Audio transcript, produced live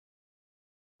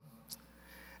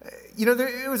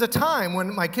There was a time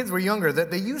when my kids were younger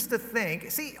that they used to think,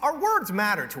 see, our words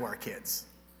matter to our kids.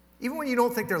 Even when you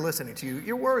don't think they're listening to you,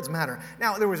 your words matter.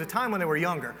 Now, there was a time when they were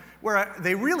younger where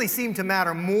they really seemed to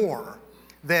matter more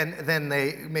than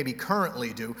they maybe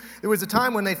currently do. There was a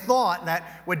time when they thought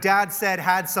that what Dad said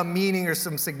had some meaning or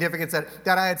some significance,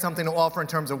 that I had something to offer in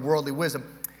terms of worldly wisdom.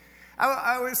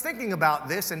 I was thinking about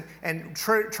this and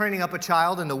training up a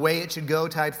child in the way it should go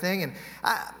type thing. And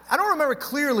I don't remember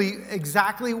clearly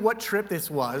exactly what trip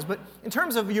this was, but in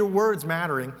terms of your words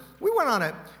mattering, we went on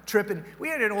a trip and we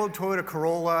had an old Toyota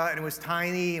Corolla and it was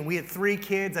tiny and we had 3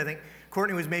 kids. I think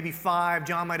Courtney was maybe 5,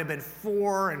 John might have been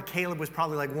 4, and Caleb was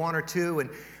probably like 1 or 2.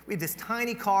 And we had this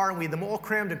tiny car and we had them all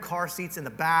crammed in car seats in the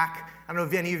back. I don't know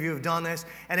if any of you have done this.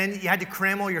 And then you had to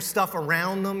cram all your stuff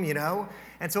around them,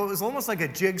 And so it was almost like a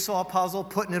jigsaw puzzle,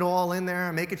 putting it all in there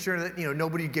and making sure that,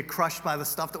 nobody would get crushed by the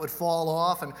stuff that would fall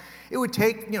off. And it would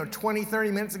take, 20,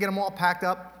 30 minutes to get them all packed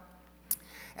up.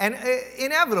 And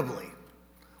inevitably,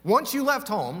 once you left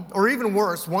home, or even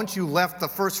worse, once you left the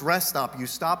first rest stop you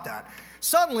stopped at,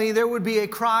 suddenly there would be a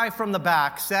cry from the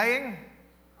back saying,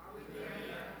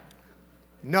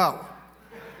 no.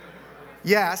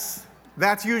 Yes,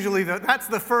 that's usually that's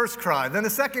the first cry. Then the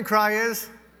second cry is,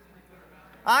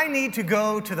 I need to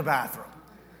go to the bathroom.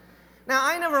 Now,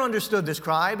 I never understood this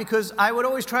cry because I would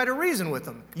always try to reason with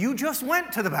them. You just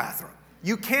went to the bathroom.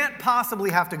 You can't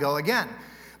possibly have to go again.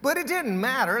 But it didn't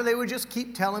matter. They would just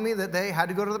keep telling me that they had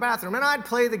to go to the bathroom. And I'd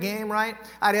play the game, right?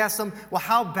 I'd ask them, well,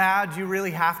 how bad do you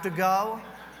really have to go,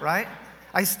 right?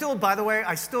 By the way,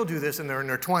 I still do this and they're in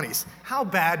their 20s. How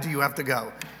bad do you have to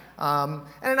go? And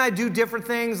then I'd do different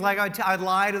things, like I'd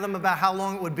lie to them about how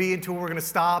long it would be until we're going to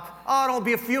stop. Oh, it'll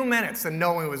be a few minutes, and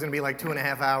knowing it was going to be like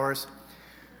 2.5 hours.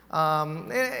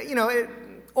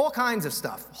 All kinds of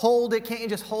stuff. Hold it, can't you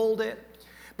just hold it?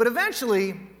 But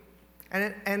eventually,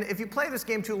 and if you play this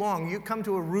game too long, you come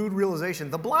to a rude realization.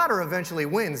 The bladder eventually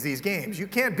wins these games. You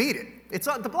can't beat it.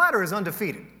 The bladder is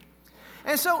undefeated.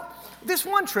 And so this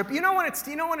one trip, you know when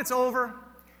it's over?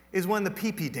 Is when the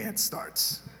pee-pee dance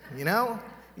starts,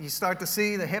 You start to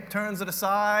see the hip turns to the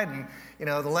side and,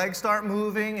 the legs start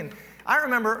moving. And I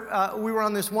remember we were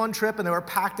on this one trip and they were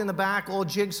packed in the back, all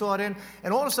jigsawed in.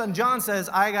 And all of a sudden, John says,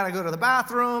 I got to go to the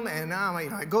bathroom. And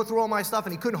I go through all my stuff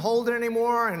and he couldn't hold it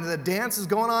anymore. And the dance is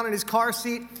going on in his car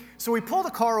seat. So we pull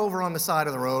the car over on the side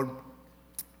of the road.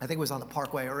 I think it was on the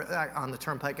Parkway or on the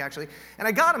Turnpike, actually. And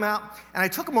I got him out and I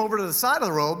took him over to the side of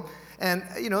the road and,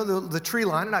 the tree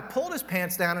line. And I pulled his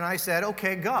pants down and I said,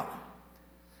 okay, go.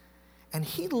 And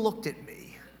he looked at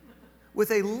me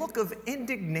with a look of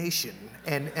indignation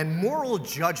and moral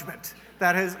judgment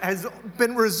that has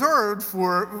been reserved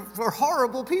for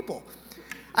horrible people.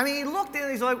 I mean, he looked at it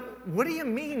and he's like, what do you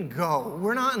mean go?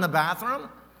 We're not in the bathroom.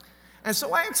 And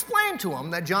so I explained to him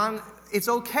that, John, it's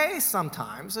okay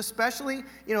sometimes, especially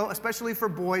for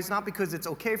boys, not because it's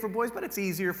okay for boys, but it's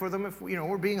easier for them if,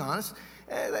 we're being honest.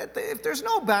 That if there's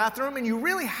no bathroom and you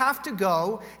really have to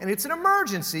go and it's an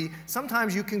emergency,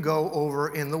 sometimes you can go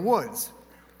over in the woods.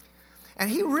 And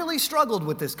he really struggled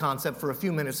with this concept for a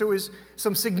few minutes. There was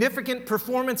some significant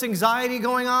performance anxiety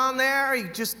going on there. He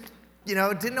just,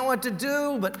 didn't know what to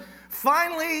do, but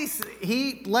finally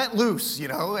he let loose,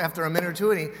 after a minute or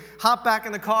two, and he hopped back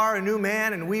in the car, a new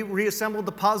man, and we reassembled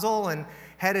the puzzle and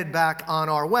headed back on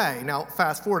our way. Now,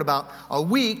 fast forward about a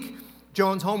week,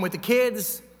 Joan's home with the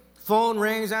kids. Phone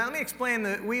rings. Now, let me explain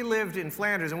that we lived in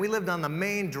Flanders, and we lived on the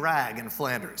main drag in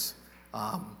Flanders.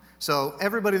 So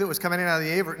everybody that was coming in out of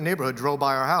the neighborhood drove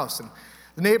by our house. And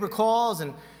the neighbor calls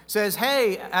and says,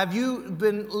 hey, have you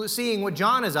been seeing what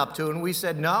John is up to? And we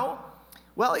said, no.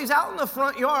 Well, he's out in the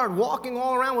front yard walking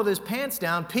all around with his pants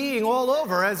down, peeing all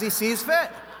over as he sees fit,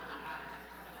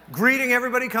 greeting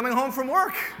everybody coming home from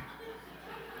work.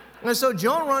 And so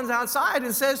Joan runs outside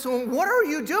and says to him, what are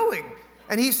you doing?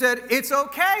 And he said, it's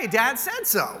okay, Dad said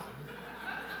so.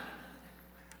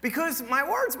 Because my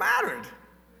words mattered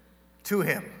to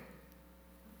him.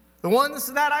 The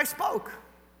ones that I spoke,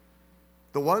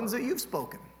 the ones that you've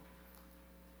spoken,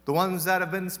 the ones that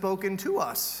have been spoken to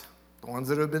us, the ones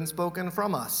that have been spoken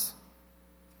from us.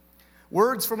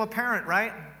 Words from a parent,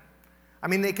 right? I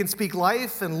mean, they can speak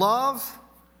life and love,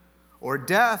 or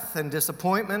death and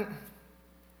disappointment.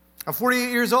 I'm 48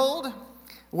 years old.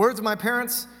 Words of my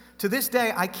parents. To this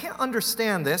day, I can't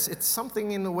understand this. It's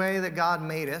something in the way that God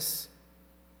made us,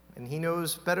 and He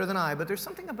knows better than I, but there's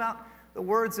something about the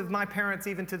words of my parents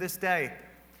even to this day.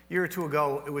 A year or two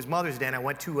ago, it was Mother's Day, and I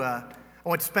went to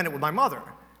spend it with my mother.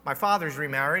 My father's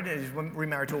remarried, and he's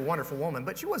remarried to a wonderful woman,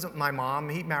 but she wasn't my mom.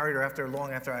 He married her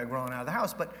long after I had grown out of the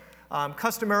house, but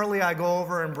customarily I go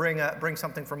over and bring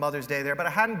something for Mother's Day there, but I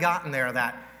hadn't gotten there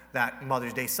that that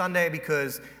Mother's Day Sunday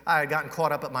because I had gotten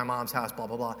caught up at my mom's house, blah,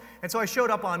 blah, blah. And so I showed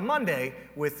up on Monday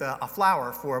with a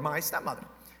flower for my stepmother.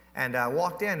 And I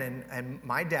walked in, and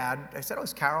my dad, I said, oh,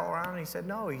 is Carol around? And he said,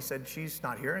 no. He said, she's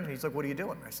not here. And he's like, what are you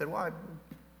doing? I said, well, I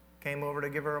came over to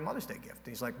give her a Mother's Day gift.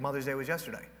 He's like, Mother's Day was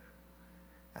yesterday.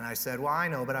 And I said, well, I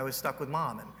know, but I was stuck with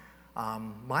Mom.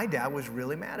 And my dad was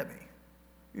really mad at me.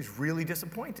 He was really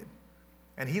disappointed.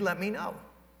 And he let me know.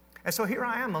 And so here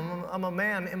I am. I'm a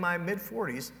man in my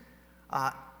mid-40s,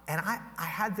 and I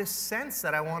had this sense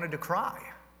that I wanted to cry.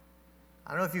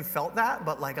 I don't know if you felt that,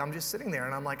 but like I'm just sitting there,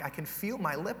 and I'm like, I can feel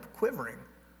my lip quivering.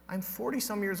 I'm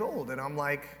 40-some years old, and I'm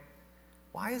like,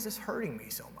 why is this hurting me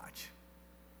so much?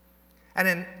 And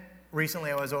then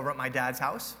recently I was over at my dad's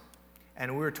house,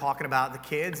 and we were talking about the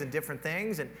kids and different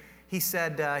things, and he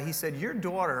said, your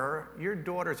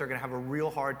daughters are going to have a real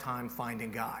hard time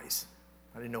finding guys.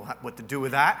 I didn't know what to do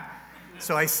with that.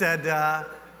 So I said,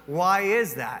 why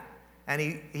is that? And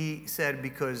he said,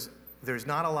 because there's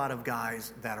not a lot of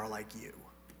guys that are like you.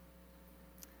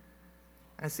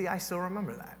 And see, I still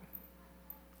remember that.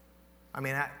 I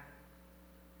mean,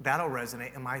 that'll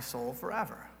resonate in my soul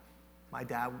forever. My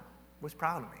dad was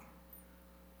proud of me.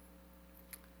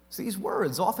 So these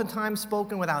words, oftentimes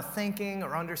spoken without thinking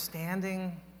or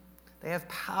understanding, they have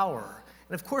power.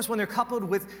 And of course, when they're coupled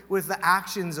with the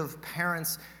actions of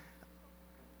parents,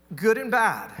 good and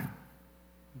bad,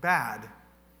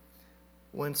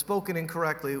 when spoken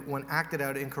incorrectly, when acted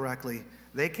out incorrectly,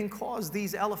 they can cause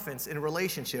these elephants in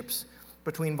relationships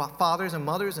between fathers and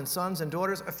mothers and sons and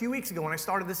daughters. A few weeks ago when I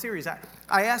started the series, I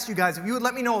asked you guys if you would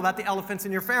let me know about the elephants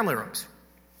in your family rooms.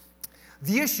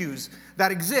 The issues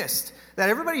that exist, that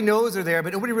everybody knows are there,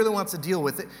 but nobody really wants to deal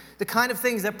with it. The kind of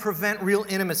things that prevent real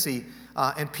intimacy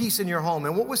and peace in your home.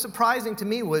 And what was surprising to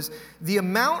me was the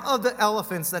amount of the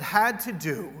elephants that had to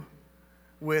do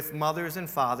with mothers and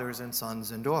fathers and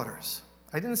sons and daughters.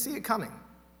 I didn't see it coming.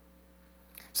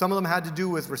 Some of them had to do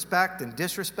with respect and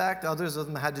disrespect. Others of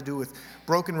them had to do with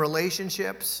broken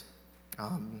relationships,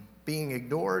 being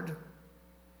ignored.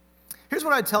 Here's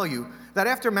what I'd tell you, that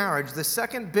after marriage, the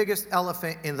second biggest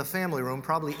elephant in the family room,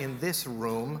 probably in this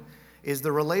room, is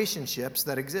the relationships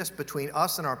that exist between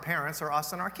us and our parents or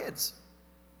us and our kids.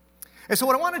 And so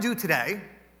what I want to do today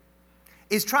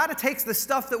is try to take the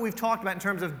stuff that we've talked about in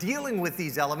terms of dealing with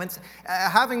these elements,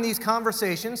 having these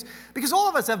conversations, because all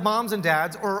of us have moms and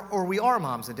dads, or we are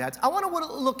moms and dads. I want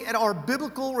to look at our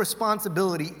biblical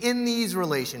responsibility in these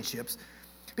relationships,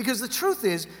 because the truth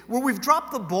is, where we've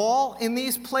dropped the ball in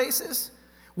these places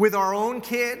with our own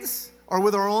kids or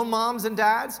with our own moms and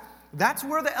dads, that's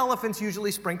where the elephants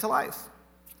usually spring to life.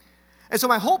 And so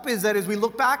my hope is that as we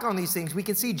look back on these things, we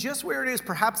can see just where it is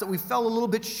perhaps that we fell a little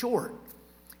bit short.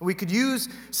 We could use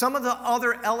some of the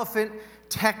other elephant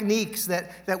techniques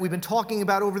that we've been talking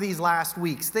about over these last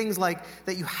weeks. Things like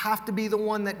that you have to be the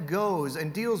one that goes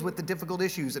and deals with the difficult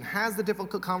issues and has the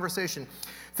difficult conversation.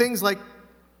 Things like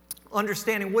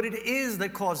understanding what it is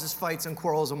that causes fights and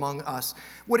quarrels among us,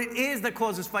 what it is that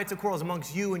causes fights and quarrels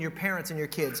amongst you and your parents and your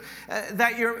kids,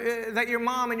 that your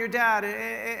mom and your dad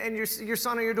and your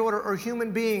son or your daughter are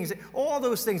human beings, all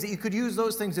those things, that you could use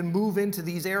those things and move into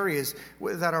these areas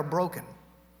that are broken.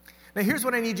 Now, here's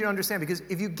what I need you to understand, because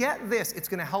if you get this, it's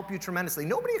going to help you tremendously.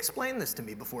 Nobody explained this to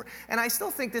me before, and I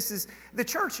still think this is the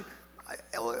church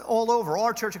all over,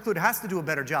 our church included, has to do a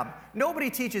better job. Nobody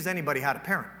teaches anybody how to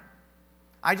parent.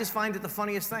 I just find it the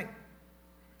funniest thing.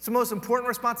 It's the most important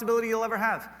responsibility you'll ever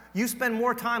have. You spend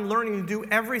more time learning to do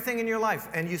everything in your life,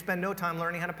 and you spend no time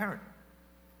learning how to parent.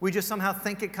 We just somehow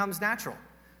think it comes natural.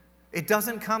 It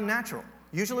doesn't come natural.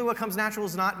 Usually what comes natural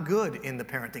is not good in the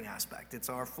parenting aspect. It's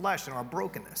our flesh and our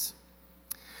brokenness.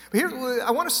 But here,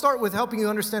 I want to start with helping you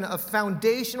understand a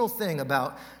foundational thing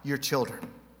about your children.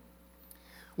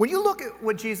 When you look at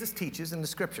what Jesus teaches in the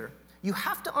scripture, you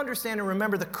have to understand and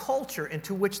remember the culture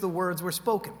into which the words were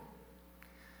spoken.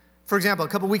 For example, a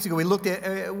couple weeks ago, we looked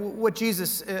at what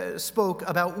Jesus spoke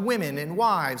about women and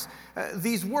wives.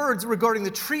 These words regarding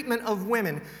the treatment of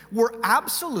women were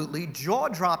absolutely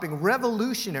jaw-dropping,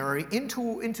 revolutionary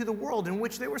into the world in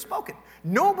which they were spoken.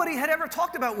 Nobody had ever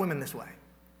talked about women this way.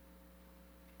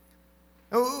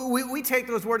 We take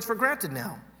those words for granted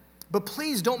now. But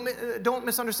please don't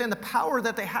misunderstand the power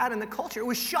that they had in the culture. It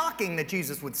was shocking that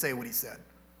Jesus would say what he said.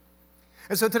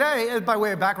 And so today, by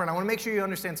way of background, I want to make sure you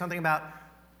understand something about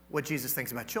what Jesus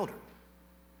thinks about children.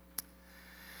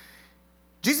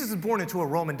 Jesus is born into a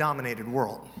Roman-dominated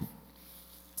world.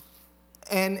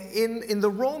 And in the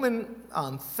Roman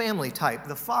family type,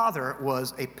 the father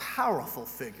was a powerful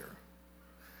figure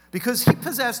because he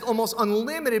possessed almost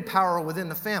unlimited power within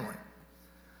the family.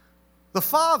 The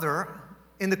father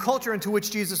in the culture into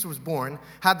which Jesus was born,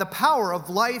 had the power of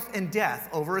life and death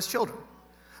over his children,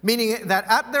 meaning that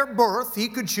at their birth, he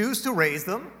could choose to raise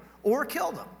them or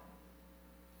kill them.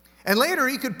 And later,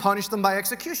 he could punish them by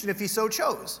execution if he so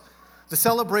chose. The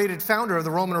celebrated founder of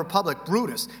the Roman Republic,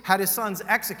 Brutus, had his sons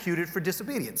executed for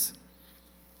disobedience.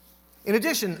 In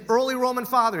addition, early Roman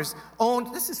fathers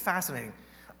owned, this is fascinating,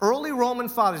 early Roman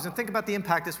fathers, and think about the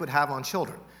impact this would have on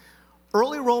children.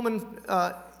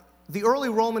 The early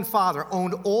Roman father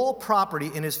owned all property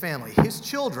in his family. His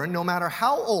children, no matter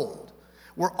how old,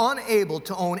 were unable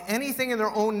to own anything in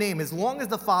their own name as long as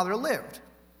the father lived.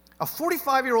 A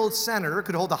 45-year-old senator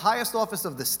could hold the highest office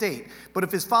of the state, but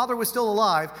if his father was still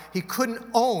alive, he couldn't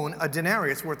own a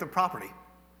denarius worth of property.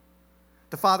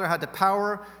 The father had the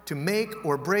power to make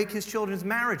or break his children's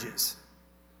marriages.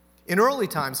 In early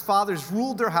times, fathers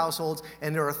ruled their households,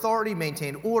 and their authority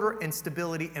maintained order and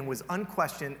stability and was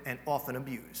unquestioned and often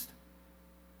abused.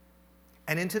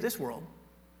 And into this world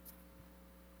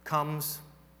comes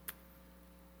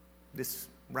this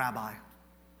rabbi.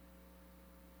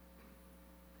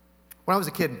 When I was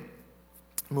a kid,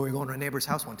 we were going to a neighbor's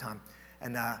house one time,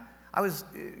 and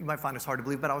you might find this hard to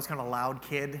believe, but I was kind of a loud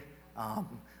kid.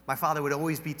 My father would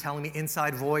always be telling me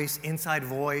inside voice,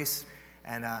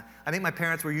 and I think my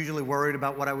parents were usually worried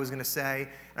about what I was going to say.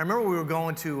 And I remember we were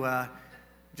going to,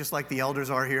 just like the elders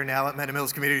are here now at Mendon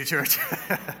Mills Community Church.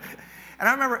 And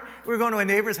I remember we were going to a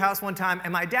neighbor's house one time,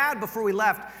 and my dad, before we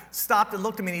left, stopped and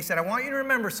looked at me, and he said, "I want you to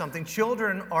remember something.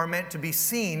 Children are meant to be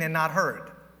seen and not heard."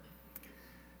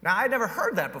 Now, I'd never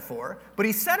heard that before, but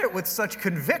he said it with such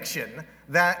conviction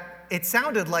that it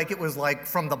sounded like it was like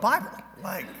from the Bible.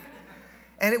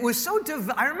 And it was so,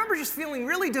 I remember just feeling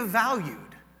really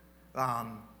devalued.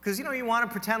 Because, you want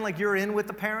to pretend like you're in with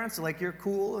the parents, like you're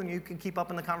cool and you can keep up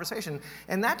in the conversation.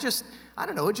 And that just,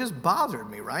 it just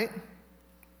bothered me, right?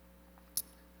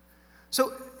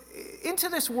 So into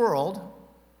this world,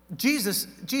 Jesus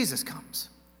comes.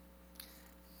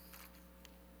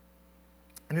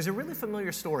 And there's a really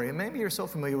familiar story, and maybe you're so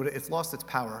familiar with it, it's lost its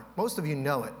power. Most of you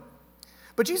know it.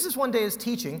 But Jesus one day is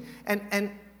teaching,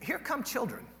 and here come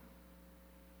children.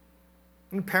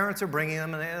 And parents are bringing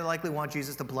them, and they likely want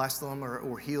Jesus to bless them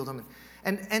or heal them.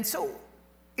 And so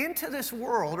into this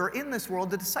world, or in this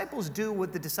world, the disciples do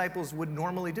what the disciples would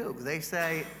normally do. They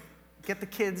say, "Get the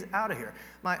kids out of here."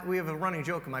 We have a running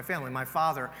joke in my family. My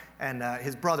father and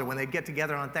his brother, when they'd get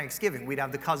together on Thanksgiving, we'd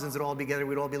have the cousins that all be together,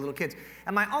 we'd all be little kids.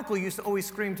 And my uncle used to always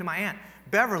scream to my aunt,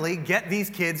 "Beverly, get these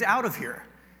kids out of here."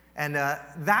 And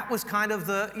that was kind of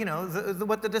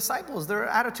what the disciples, their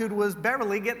attitude was,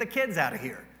 "Beverly, get the kids out of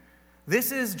here."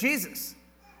 This is Jesus.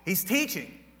 He's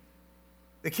teaching.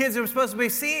 The kids are supposed to be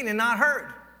seen and not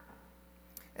heard.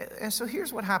 And so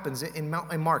here's what happens in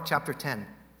Mark chapter 10.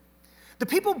 The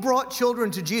people brought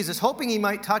children to Jesus, hoping he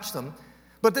might touch them,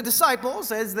 but the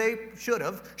disciples, as they should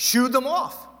have, shooed them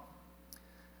off.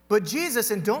 But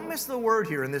Jesus, and don't miss the word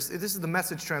here, and this is the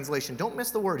Message translation, don't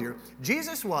miss the word here,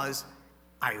 Jesus was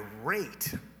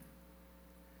irate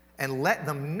and let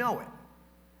them know it.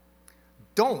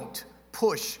 Don't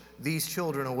push these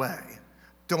children away.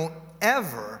 Don't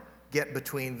ever get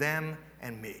between them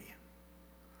and me.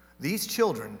 These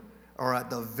children are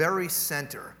at the very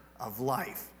center of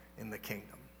life in the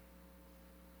kingdom.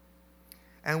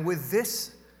 And with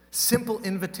this simple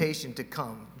invitation to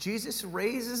come, Jesus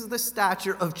raises the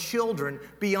stature of children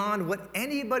beyond what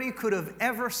anybody could have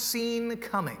ever seen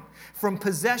coming. From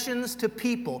possessions to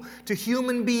people, to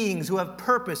human beings who have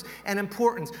purpose and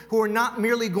importance, who are not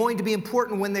merely going to be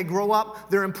important when they grow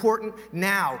up, they're important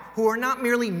now, who are not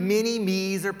merely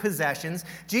mini-me's or possessions.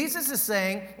 Jesus is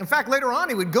saying, in fact, later on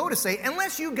he would go to say,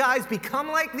 unless you guys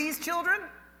become like these children,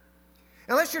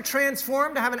 unless you're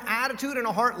transformed to have an attitude and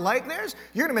a heart like theirs,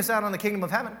 you're going to miss out on the kingdom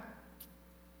of heaven.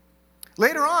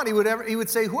 Later on, he would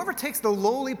say, whoever takes the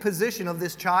lowly position of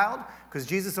this child, because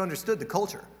Jesus understood the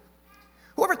culture,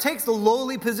 whoever takes the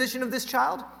lowly position of this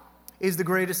child is the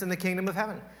greatest in the kingdom of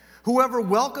heaven. Whoever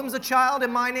welcomes a child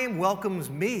in my name welcomes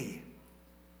me.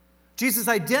 Jesus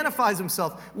identifies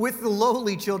himself with the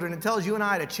lowly children and tells you and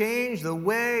I to change the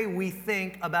way we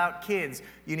think about kids.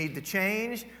 You need to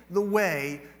change the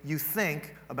way you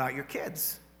think about your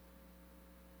kids.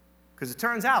 Because it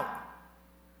turns out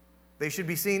they should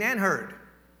be seen and heard.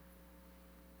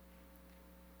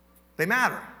 They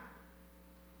matter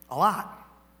a lot.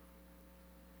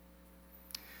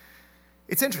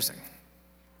 It's interesting.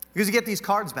 Because you get these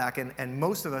cards back, and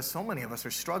most of us, so many of us,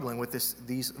 are struggling with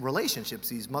these relationships,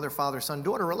 these mother, father, son,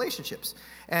 daughter relationships.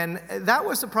 And that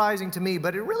was surprising to me,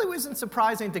 but it really wasn't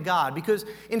surprising to God, because,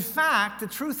 in fact, the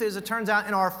truth is, it turns out,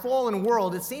 in our fallen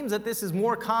world, it seems that this is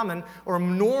more common or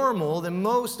normal than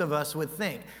most of us would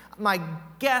think. My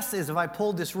guess is if I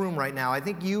pulled this room right now, I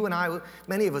think you and I,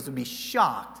 many of us would be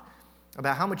shocked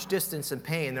about how much distance and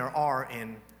pain there are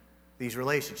in these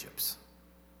relationships.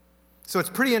 So it's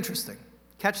pretty interesting.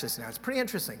 Catch this now. It's pretty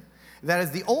interesting that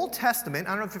as the Old Testament,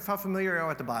 I don't know if you're familiar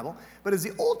with the Bible, but as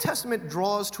the Old Testament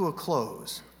draws to a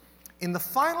close, in the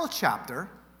final chapter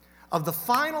of the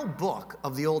final book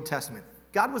of the Old Testament,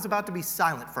 God was about to be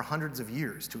silent for hundreds of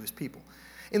years to his people.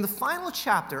 In the final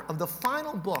chapter of the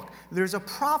final book, there's a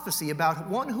prophecy about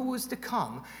one who was to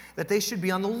come that they should be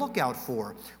on the lookout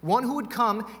for. One who would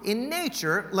come in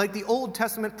nature like the Old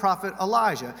Testament prophet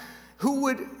Elijah, who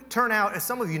would turn out, as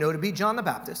some of you know, to be John the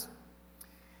Baptist.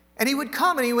 And he would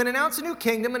come and he would announce a new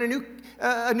kingdom and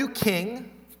a new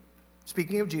king,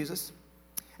 speaking of Jesus.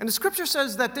 And the scripture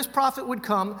says that this prophet would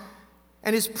come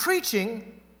and his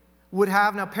preaching would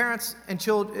have, now parents and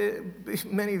children,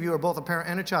 many of you are both a parent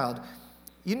and a child,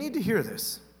 you need to hear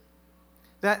this.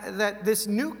 That this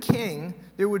new king,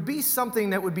 there would be something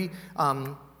that would be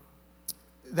kind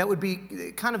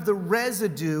of the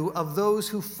residue of those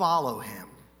who follow him.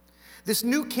 This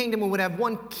new kingdom would have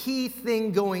one key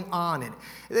thing going on in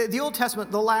it. The Old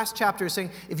Testament, the last chapter is saying,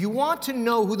 if you want to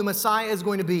know who the Messiah is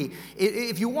going to be,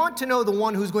 if you want to know the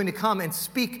one who's going to come and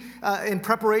speak in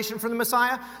preparation for the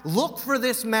Messiah, look for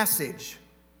this message.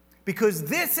 Because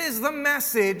this is the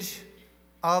message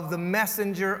of the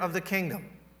messenger of the kingdom.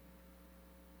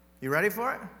 You ready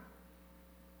for it?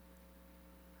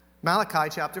 Malachi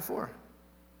chapter 4.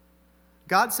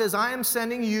 God says, I am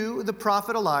sending you the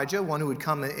prophet Elijah, one who would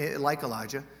come like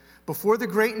Elijah, before the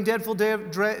great and dreadful day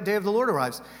of the Lord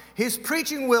arrives. His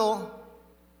preaching will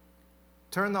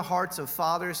turn the hearts of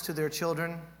fathers to their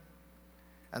children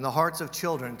and the hearts of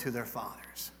children to their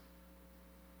fathers.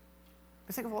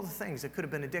 I think of all the things that could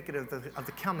have been indicative of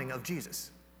the coming of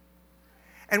Jesus.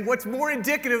 And what's more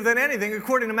indicative than anything,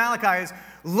 according to Malachi, is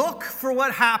look for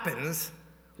what happens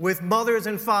with mothers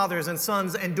and fathers and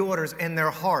sons and daughters and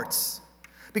their hearts.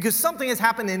 Because something has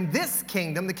happened in this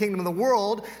kingdom, the kingdom of the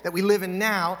world that we live in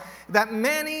now, that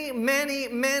many, many,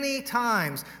 many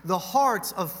times the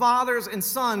hearts of fathers and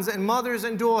sons and mothers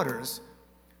and daughters,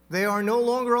 they are no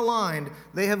longer aligned.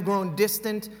 They have grown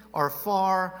distant or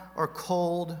far or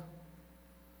cold.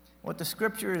 What the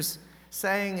scripture is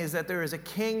saying is that there is a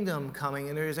kingdom coming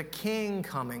and there is a king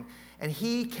coming. And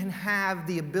he can have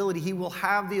the ability, he will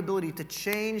have the ability to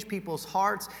change people's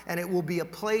hearts, and it will be a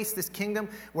place, this kingdom,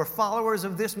 where followers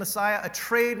of this Messiah, a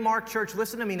trademark church,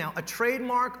 listen to me now, a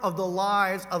trademark of the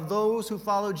lives of those who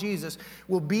follow Jesus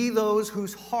will be those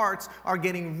whose hearts are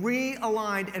getting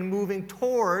realigned and moving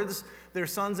towards their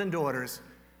sons and daughters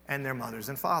and their mothers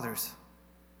and fathers.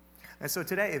 And so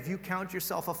today, if you count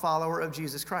yourself a follower of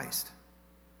Jesus Christ,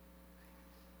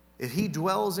 if he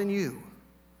dwells in you,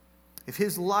 if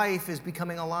his life is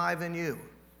becoming alive in you,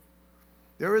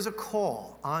 there is a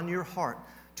call on your heart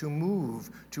to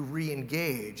move, to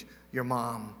re-engage your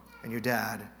mom and your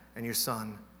dad and your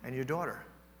son and your daughter.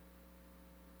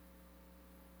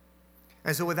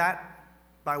 And so with that,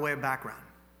 by way of background,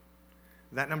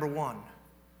 that number one,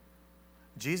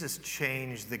 Jesus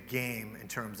changed the game in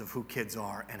terms of who kids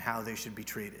are and how they should be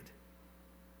treated.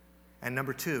 And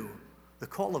number two, the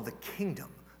call of the kingdom,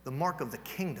 the mark of the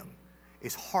kingdom,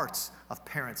 is hearts of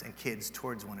parents and kids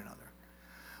towards one another.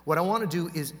 What I want to do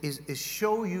is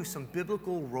show you some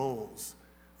biblical roles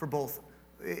for both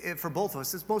of us,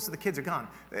 since most of the kids are gone.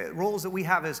 Roles that we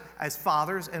have as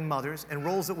fathers and mothers, and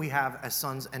roles that we have as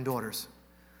sons and daughters.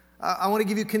 I want to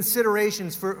give you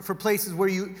considerations for places where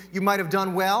you might have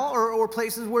done well, or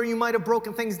places where you might have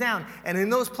broken things down. And in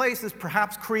those places,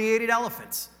 perhaps created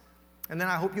elephants. And then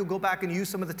I hope you'll go back and use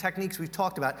some of the techniques we've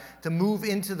talked about to move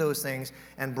into those things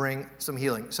and bring some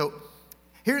healing. So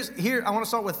here I want to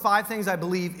start with 5 things I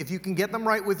believe, if you can get them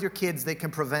right with your kids, they can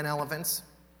prevent elephants.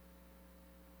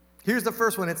 Here's the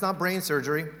first one. It's not brain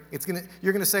surgery.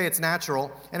 You're going to say it's natural,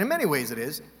 and in many ways it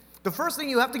is. The first thing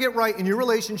you have to get right in your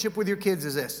relationship with your kids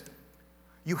is this.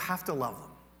 You have to love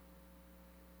them.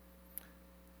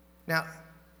 Now,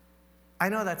 I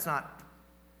know that's not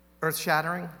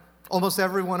earth-shattering. Almost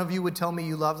every one of you would tell me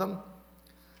you love them.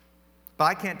 But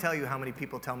I can't tell you how many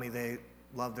people tell me they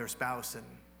love their spouse and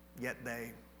yet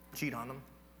they cheat on them.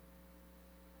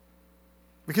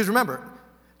 Because remember,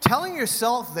 telling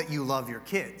yourself that you love your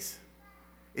kids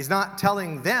is not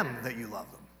telling them that you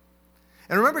love them.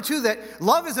 And remember, too, that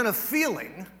love isn't a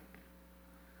feeling.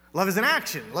 Love is an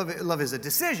action. Love is a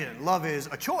decision. Love is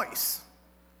a choice.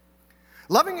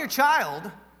 Loving your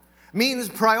child means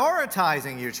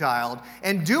prioritizing your child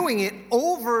and doing it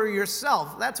over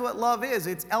yourself. That's what love is.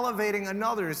 It's elevating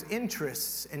another's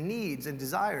interests and needs and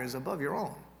desires above your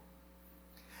own.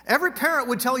 Every parent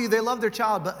would tell you they love their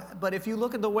child, but if you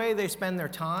look at the way they spend their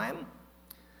time,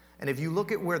 and if you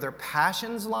look at where their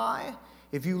passions lie,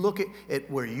 if you look at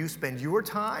where you spend your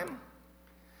time,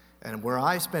 and where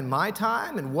I spend my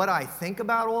time, and what I think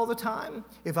about all the time,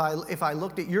 if I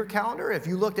looked at your calendar, if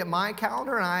you looked at my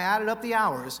calendar and I added up the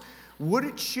hours, would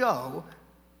it show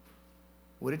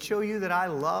you that I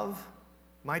love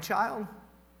my child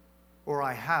or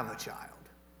I have a child?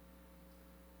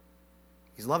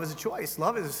 Because love is a choice.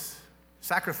 Love is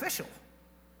sacrificial.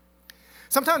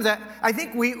 Sometimes I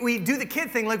think we do the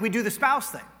kid thing like we do the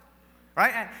spouse thing,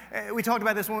 right? We talked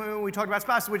about this when we talked about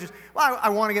spouses, which is, well, I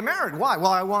want to get married. Why?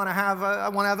 Well, I want to have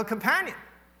a companion.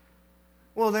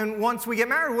 Well, then once we get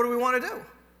married, what do we want to do?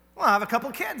 Well, I have a couple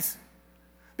of kids.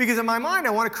 Because in my mind, I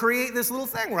want to create this little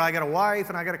thing where I got a wife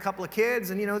and I got a couple of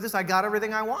kids, and I got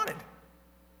everything I wanted.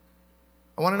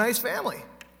 I want a nice family.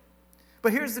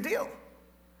 But here's the deal.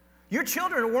 Your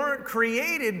children weren't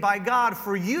created by God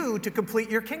for you to complete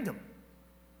your kingdom.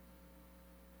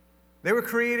 They were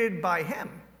created by Him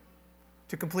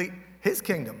to complete His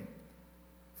kingdom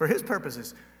for His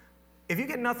purposes. If you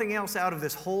get nothing else out of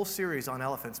this whole series on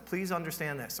elephants, please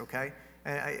understand this, okay?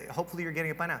 And hopefully you're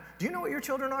getting it by now. Do you know what your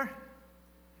children are?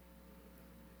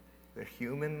 They're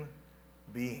human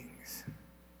beings.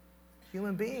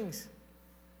 Human beings.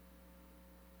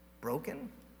 Broken.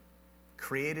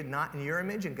 Created not in your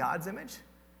image, in God's image.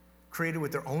 Created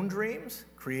with their own dreams.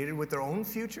 Created with their own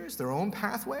futures, their own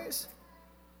pathways.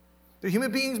 They're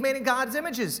human beings made in God's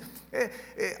images.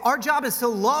 Our job is to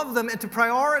love them and to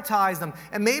prioritize them.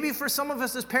 And maybe for some of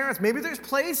us as parents, maybe there's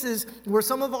places where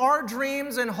some of our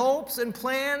dreams and hopes and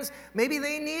plans, maybe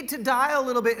they need to die a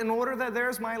little bit in order that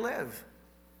theirs might live.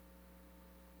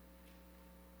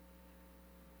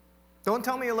 Don't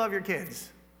tell me you love your kids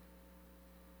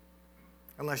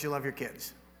unless you love your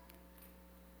kids.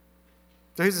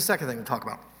 So here's the second thing to talk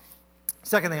about.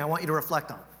 Second thing I want you to reflect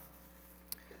on.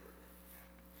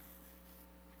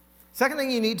 Second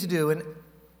thing you need to do, and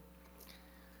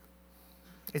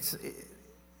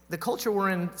the culture we're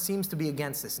in seems to be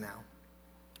against this now.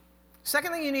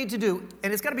 Second thing you need to do,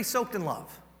 and it's got to be soaked in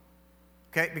love,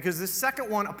 okay? Because this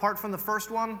second one, apart from the first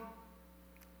one,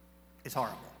 is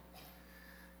horrible.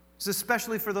 It's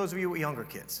especially for those of you with younger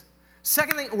kids.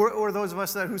 Second thing, or those of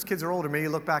us whose kids are older, maybe you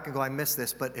look back and go, I missed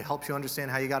this, but it helps you understand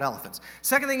how you got elephants.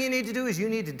 Second thing you need to do is you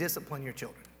need to discipline your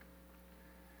children.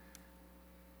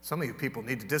 Some of you people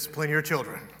need to discipline your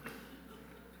children.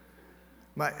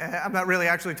 I'm not really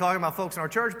actually talking about folks in our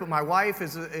church, but my wife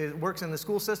works in the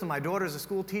school system. My daughter's a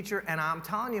school teacher, and I'm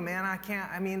telling you,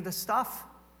 man, the stuff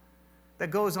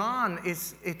that goes on,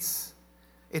 it's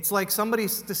like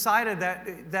somebody's decided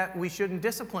that we shouldn't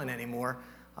discipline anymore.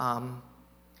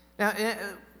 Now,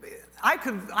 I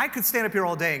could stand up here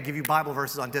all day and give you Bible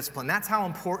verses on discipline. That's how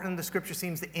important the Scripture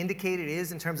seems to indicate it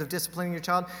is in terms of disciplining your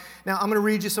child. Now, I'm going to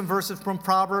read you some verses from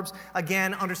Proverbs.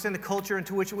 Again, understand the culture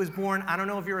into which it was born. I don't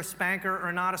know if you're a spanker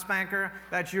or not a spanker.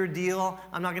 That's your deal.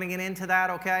 I'm not going to get into that,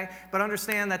 okay? But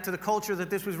understand that to the culture that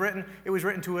this was written, it was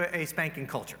written to a spanking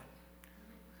culture.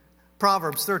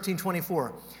 Proverbs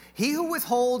 13:24. He who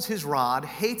withholds his rod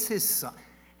hates his son.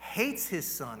 Hates his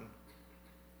son.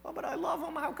 Oh, but I love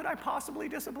him. How could I possibly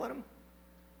discipline him?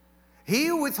 He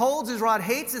who withholds his rod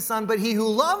hates his son, but he who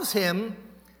loves him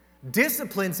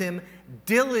disciplines him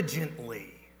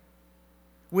diligently,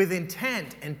 with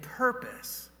intent and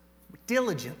purpose.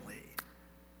 Diligently.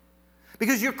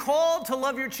 Because you're called to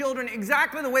love your children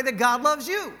exactly the way that God loves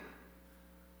you.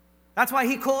 That's why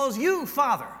He calls you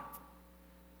Father.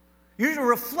 You're to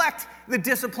reflect the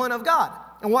discipline of God.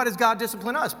 And why does God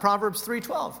discipline us? Proverbs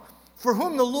 3:12. For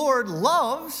whom the Lord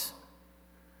loves,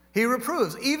 He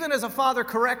reproves, even as a father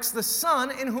corrects the son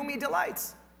in whom He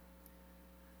delights.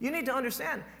 You need to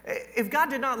understand, if God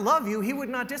did not love you, He would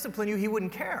not discipline you, He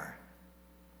wouldn't care.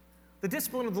 The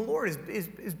discipline of the Lord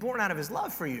is born out of His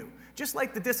love for you, just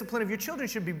like the discipline of your children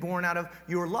should be born out of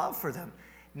your love for them.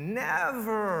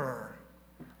 Never,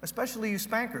 especially you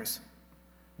spankers,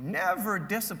 never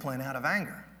discipline out of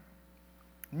anger.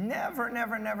 Never,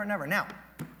 never, never, never. Now,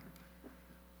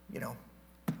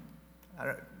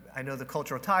 I know the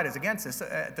cultural tide is against this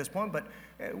at this point, but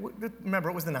remember,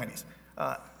 it was the 90s.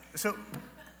 So,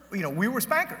 we were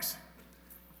spankers.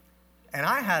 And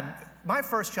I had my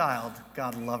first child,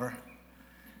 God love her.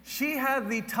 She had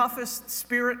the toughest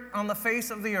spirit on the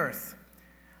face of the earth.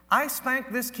 I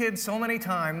spanked this kid so many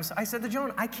times, I said to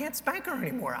Joan, I can't spank her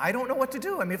anymore. I don't know what to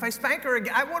do. I mean, if I spank her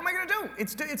again, what am I going to do?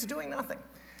 It's doing nothing.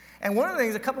 And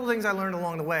a couple of things I learned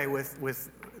along the way with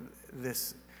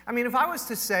this I mean, if I was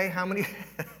to say how many,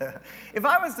 if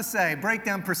I was to say, break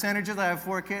down percentages, I have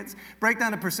 4 kids, break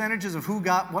down the percentages of who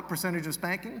got what percentage of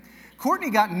spanking,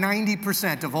 Courtney got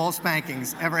 90% of all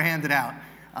spankings ever handed out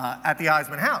at the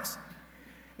Eisman house.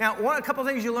 Now, a couple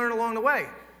things you learn along the way.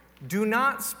 Do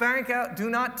not spank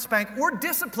or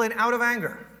discipline out of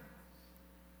anger.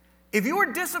 If you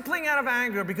are disciplining out of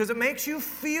anger because it makes you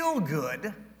feel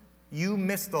good, you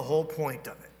miss the whole point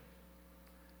of it.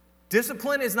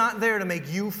 Discipline is not there to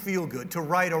make you feel good, to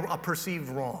right a perceived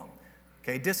wrong.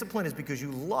 Okay? Discipline is because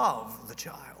you love the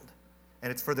child,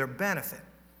 and it's for their benefit.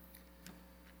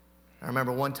 I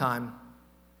remember one time,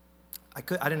 I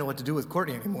didn't know what to do with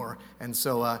Courtney anymore, and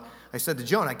so I said to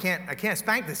Joan, I can't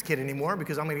spank this kid anymore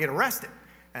because I'm going to get arrested.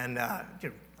 And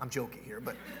I'm joking here,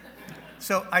 but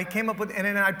so I came up with, and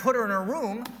then I put her in her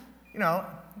room.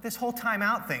 This whole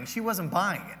timeout thing, she wasn't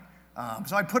buying it.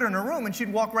 So I put her in her room, and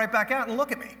she'd walk right back out and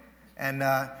look at me. And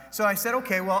so I said,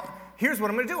 okay, well, here's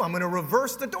what I'm going to do. I'm going to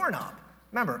reverse the doorknob.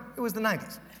 Remember, it was the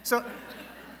 90s. So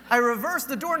I reversed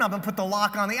the doorknob and put the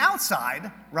lock on the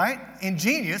outside, right?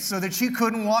 Ingenious, so that she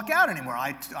couldn't walk out anymore.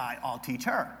 I'll teach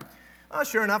her. Well,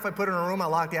 sure enough, I put her in a room. I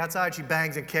locked the outside. She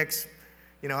bangs and kicks,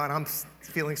 and I'm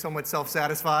feeling somewhat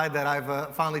self-satisfied that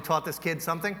I've finally taught this kid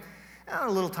something. And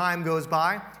a little time goes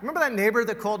by. Remember that neighbor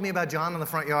that called me about John in the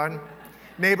front yard?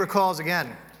 Neighbor calls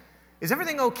again. Is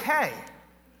everything okay?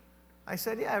 I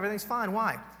said, yeah, everything's fine.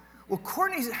 Why? Well,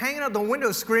 Courtney's hanging out the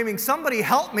window screaming, somebody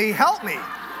help me, help me.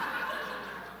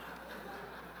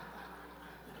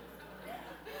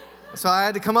 So I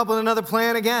had to come up with another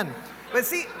plan again. But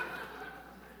see,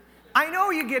 I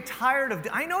know you get tired of,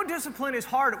 I know discipline is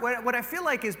hard. What I feel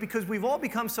like is because we've all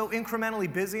become so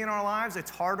incrementally busy in our lives,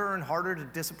 it's harder and harder to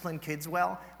discipline kids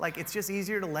well. Like, it's just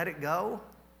easier to let it go.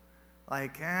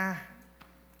 Like,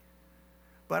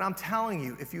 But I'm telling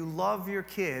you, if you love your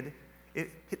kid,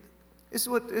 this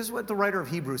is what the writer of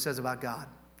Hebrews says about God.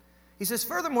 He says,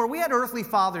 furthermore, we had earthly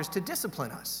fathers to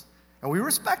discipline us, and we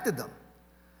respected them.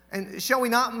 And shall we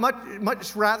not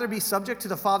much rather be subject to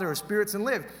the Father of spirits and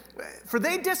live? For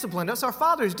they disciplined us, our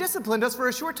fathers disciplined us for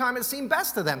a short time, it seemed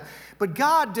best to them. But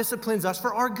God disciplines us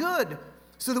for our good,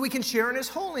 so that we can share in His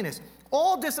holiness.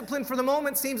 All discipline for the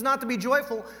moment seems not to be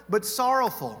joyful, but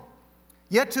sorrowful.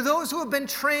 Yet to those who have been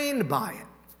trained by it,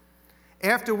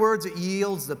 afterwards it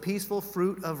yields the peaceful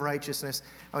fruit of righteousness.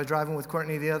 I was driving with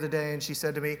Courtney the other day, and she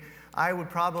said to me, I would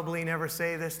probably never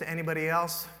say this to anybody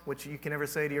else, which you can never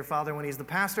say to your father when he's the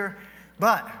pastor,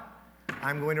 but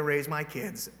I'm going to raise my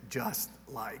kids just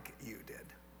like you did.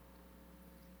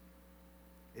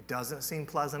 It doesn't seem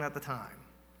pleasant at the time.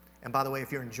 And by the way,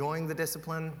 if you're enjoying the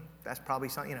discipline, that's probably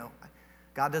something,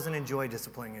 God doesn't enjoy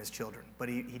disciplining His children, but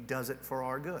He does it for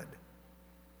our good.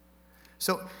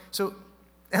 So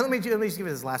and let me just give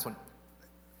you this last one.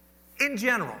 In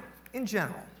general,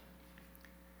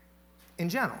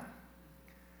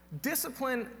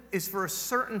 discipline is for a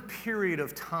certain period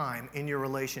of time in your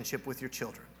relationship with your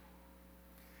children.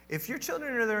 If your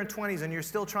children are in their 20s and you're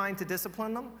still trying to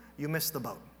discipline them, you miss the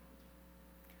boat.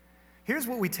 Here's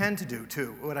what we tend to do,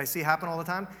 too, what I see happen all the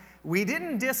time. We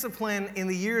didn't discipline in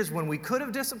the years when we could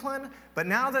have disciplined, but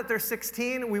now that they're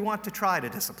 16, we want to try to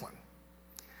discipline.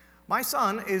 My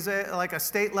son is like a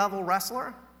state-level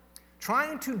wrestler.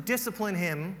 Trying to discipline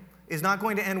him is not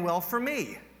going to end well for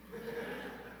me,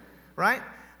 right?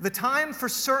 The time for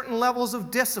certain levels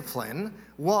of discipline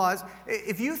was,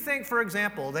 if you think, for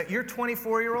example, that your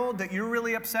 24-year-old that you're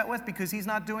really upset with because he's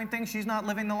not doing things, she's not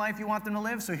living the life you want them to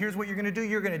live, so here's what you're going to do.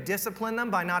 You're going to discipline them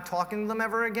by not talking to them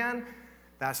ever again.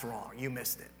 That's wrong. You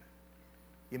missed it.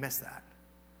 You missed that.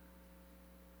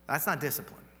 That's not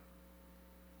discipline.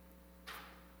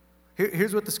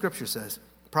 Here's what the scripture says.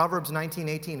 Proverbs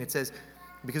 19:18, it says,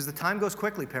 because the time goes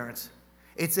quickly, parents.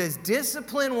 It says,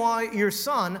 discipline your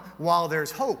son while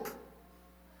there's hope,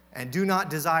 and do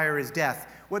not desire his death.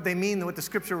 What the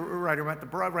scripture writer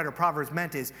of Proverbs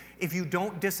meant is, if you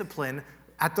don't discipline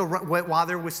while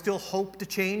there was still hope to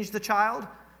change the child,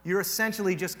 you're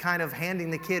essentially just kind of handing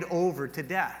the kid over to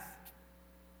death.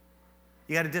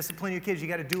 You got to discipline your kids. You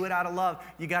got to do it out of love.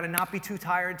 You got to not be too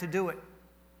tired to do it.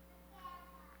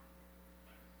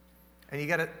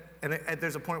 And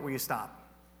there's a point where you stop.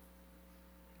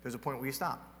 There's a point where you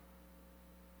stop.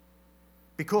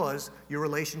 Because your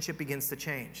relationship begins to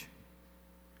change.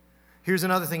 Here's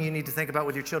another thing you need to think about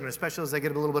with your children, especially as they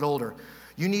get a little bit older.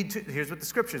 Here's what the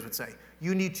scriptures would say.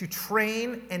 You need to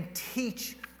train and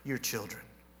teach your children.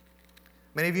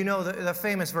 Many of you know the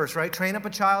famous verse, right? Train up a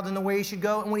child in the way he should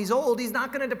go, and when he's old, he's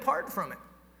not going to depart from it.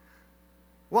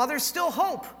 While there's still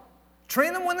hope,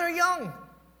 train them when they're young.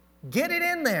 Get it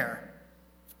in there.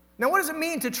 Now, what does it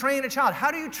mean to train a child?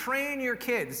 How do you train your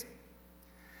kids?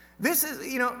 This is,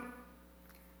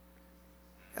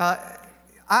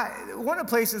 one of the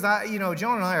places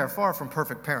Joan and I are far from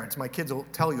perfect parents. My kids will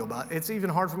tell you about it. It's even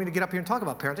hard for me to get up here and talk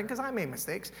about parenting because I made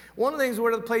mistakes. One of the things,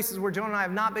 one of the places where Joan and I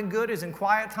have not been good is in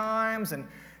quiet times and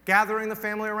gathering the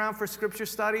family around for scripture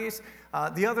studies.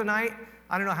 The other night,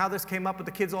 I don't know how this came up, but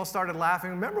the kids all started laughing.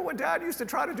 Remember when Dad used to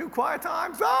try to do quiet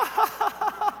times?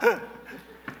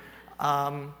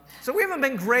 So we haven't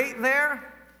been great there.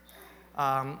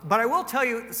 But I will tell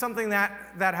you something that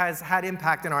has had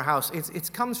impact in our house.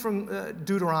 It comes from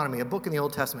Deuteronomy, a book in the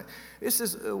Old Testament. This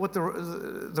is what the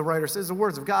writer says, the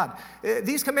words of God.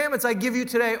 These commandments I give you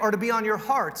today are to be on your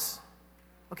hearts.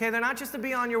 Okay, they're not just to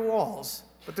be on your walls,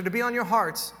 but they're to be on your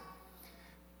hearts.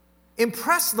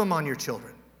 Impress them on your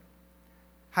children.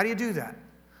 How do you do that?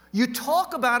 You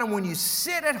talk about them when you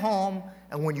sit at home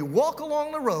and when you walk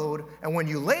along the road and when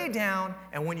you lay down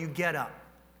and when you get up.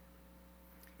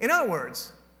 In other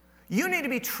words, you need to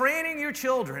be training your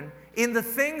children in the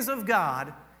things of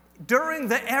God during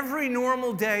the every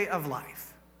normal day of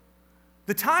life.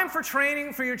 The time for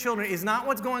training for your children is not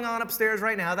what's going on upstairs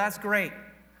right now. That's great.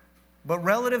 But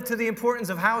relative to the importance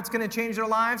of how it's going to change their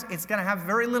lives, it's going to have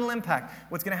very little impact.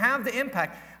 What's going to have the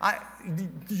impact,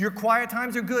 your quiet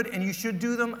times are good, and you should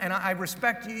do them, and I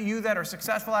respect you that are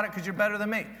successful at it because you're better than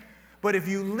me. But if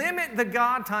you limit the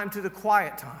God time to the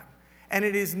quiet time, and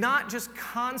it is not just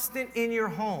constant in your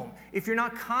home, if you're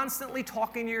not constantly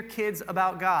talking to your kids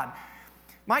about God,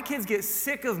 my kids get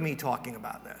sick of me talking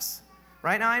about this.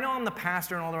 Right now, I know I'm the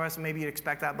pastor and all the rest, and maybe you'd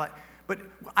expect that, but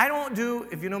I don't do,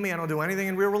 if you know me, I don't do anything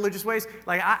in real religious ways.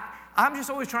 Like, I'm just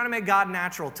always trying to make God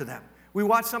natural to them. We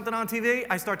watch something on TV,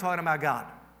 I start talking about God.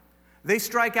 They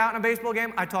strike out in a baseball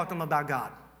game, I talk to them about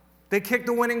God. They kick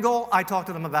the winning goal, I talk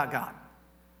to them about God.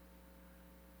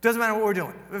 Doesn't matter what we're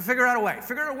doing. Figure out a way.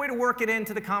 Figure out a way to work it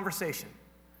into the conversation.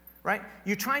 Right?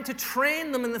 You're trying to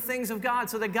train them in the things of God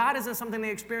so that God isn't something they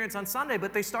experience on Sunday,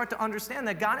 but they start to understand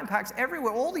that God impacts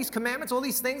everywhere. All these commandments, all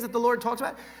these things that the Lord talks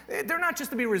about, they're not just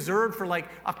to be reserved for like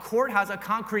a courthouse, a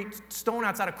concrete stone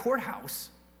outside a courthouse.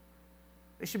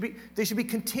 They should be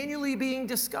continually being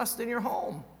discussed in your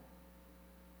home.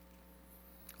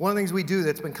 One of the things we do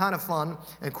that's been kind of fun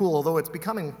and cool, although it's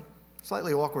becoming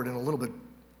slightly awkward and a little bit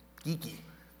geeky,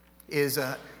 is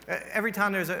every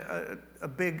time there's a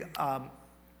big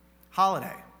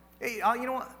holiday. Hey, you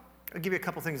know what? I'll give you a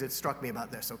couple things that struck me about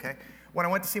this, okay? When I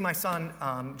went to see my son,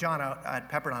 John, out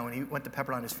at Pepperdine, when he went to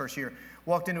Pepperdine his first year,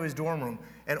 walked into his dorm room,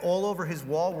 and all over his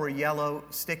wall were yellow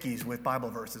stickies with Bible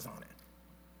verses on it.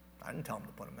 I didn't tell him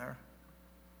to put them there.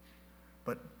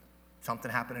 But something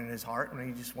happened in his heart, and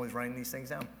he just was writing these things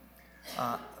down.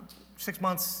 9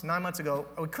 months ago,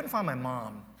 we couldn't find my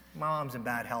mom. My mom's in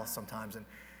bad health sometimes, and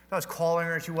I was calling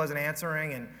her, and she wasn't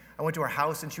answering, and I went to her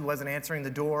house, and she wasn't answering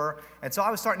the door. And so I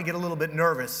was starting to get a little bit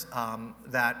nervous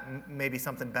that maybe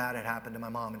something bad had happened to my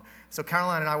mom. And so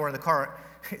Caroline and I were in the car.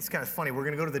 It's kind of funny. We're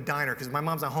going to go to the diner because my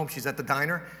mom's not home. She's at the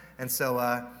diner. And so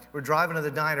we're driving to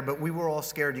the diner, but we were all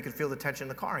scared. You could feel the tension in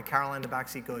the car. And Caroline in the back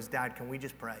seat goes, "Dad, can we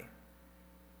just pray?"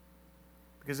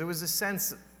 Because there was a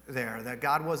sense there that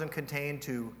God wasn't contained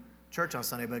to church on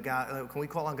Sunday, but God, can we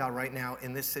call on God right now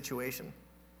in this situation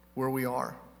where we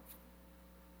are?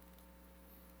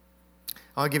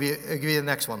 I'll give you the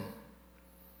next one.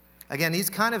 Again, these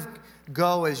kind of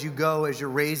go as you're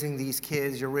raising these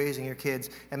kids, you're raising your kids,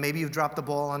 and maybe you've dropped the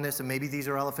ball on this, and maybe these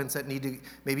are elephants that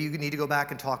maybe you need to go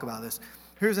back and talk about this.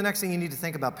 Here's the next thing you need to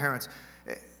think about, parents.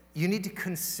 You need to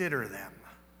consider them.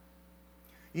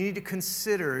 You need to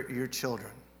consider your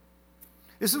children.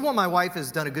 This is what my wife has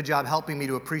done a good job helping me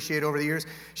to appreciate over the years.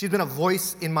 She's been a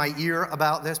voice in my ear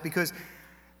about this because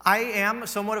I am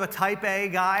somewhat of a type A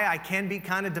guy. I can be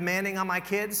kind of demanding on my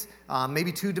kids,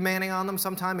 maybe too demanding on them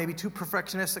sometimes, maybe too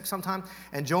perfectionistic sometimes.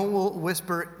 And Joan will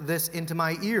whisper this into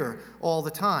my ear all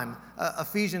the time.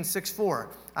 Ephesians 6:4.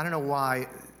 I don't know why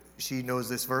she knows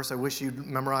this verse. I wish you'd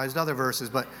memorized other verses,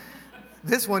 but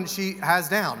this one she has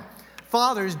down.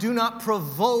 Fathers, do not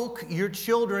provoke your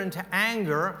children to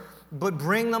anger, but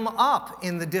bring them up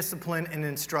in the discipline and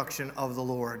instruction of the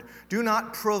Lord. Do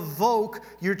not provoke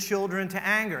your children to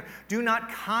anger. Do not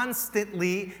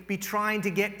constantly be trying to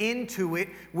get into it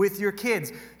with your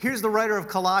kids. Here's the writer of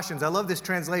Colossians. I love this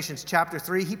translation. It's chapter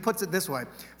 3. He puts it this way.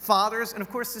 Fathers, and of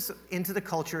course this is into the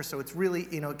culture, so it's really,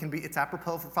 it's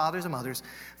apropos for fathers and mothers.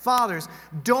 Fathers,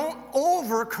 don't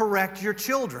overcorrect your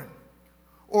children,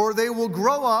 or they will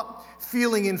grow up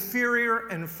feeling inferior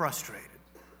and frustrated.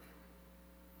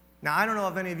 Now, I don't know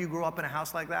if any of you grew up in a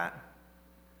house like that,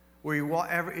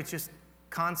 where it's just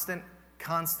constant,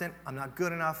 I'm not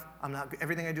good enough,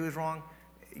 everything I do is wrong.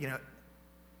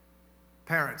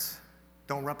 Parents,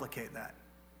 don't replicate that.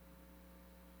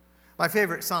 My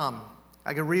favorite psalm,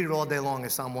 I could read it all day long,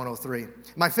 is Psalm 103.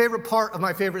 My favorite part of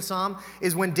my favorite psalm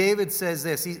is when David says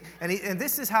this. And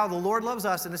this is how the Lord loves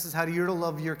us, and this is how you're to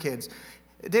love your kids.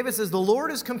 David says, the Lord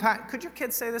is compassionate. Could your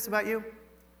kids say this about you?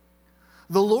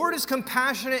 The Lord is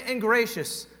compassionate and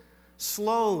gracious,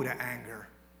 slow to anger,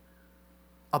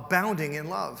 abounding in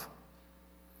love.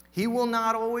 He will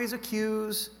not always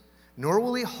accuse, nor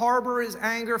will he harbor his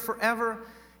anger forever.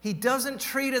 He doesn't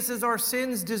treat us as our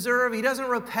sins deserve. He doesn't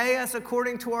repay us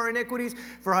according to our iniquities.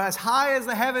 For as high as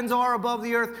the heavens are above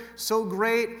the earth, so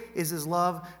great is his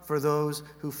love for those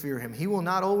who fear him. He will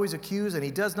not always accuse, and he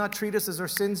does not treat us as our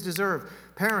sins deserve.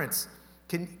 Parents,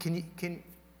 can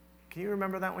you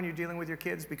remember that when you're dealing with your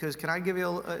kids? Because can I give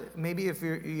you, maybe if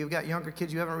you've got younger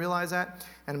kids, you haven't realized that,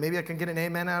 and maybe I can get an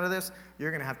amen out of this, you're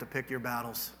going to have to pick your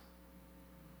battles.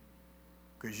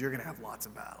 Because you're going to have lots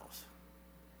of battles.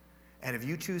 And if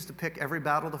you choose to pick every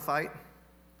battle to fight,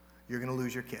 you're going to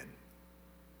lose your kid.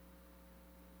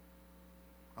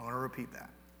 I want to repeat that.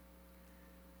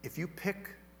 If you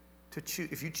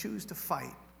choose to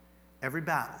fight every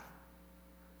battle,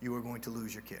 you are going to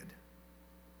lose your kid.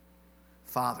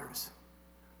 Fathers,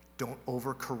 don't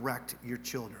overcorrect your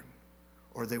children,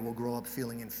 or they will grow up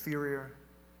feeling inferior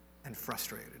and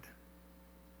frustrated.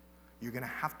 You're going to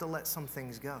have to let some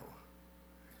things go.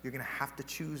 You're going to have to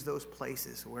choose those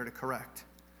places where to correct.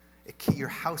 Your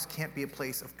house can't be a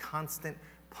place of constant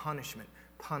punishment,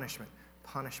 punishment,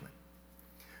 punishment.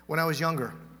 When I was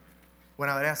younger, when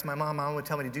I would ask my mom, Mom would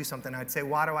tell me to do something, I'd say,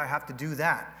 why do I have to do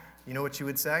that? You know what she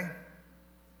would say?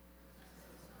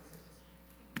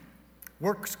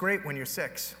 Works great when you're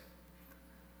 6.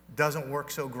 Doesn't work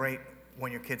so great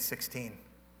when your kid's 16.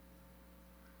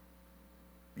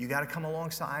 You got to come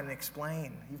alongside and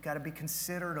explain. You've got to be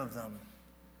considerate of them.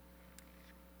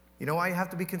 You know why you have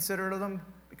to be considerate of them?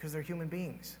 Because they're human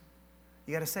beings.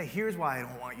 You got to say, here's why I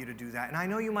don't want you to do that. And I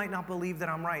know you might not believe that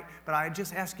I'm right, but I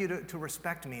just ask you to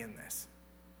respect me in this.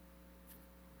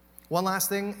 One last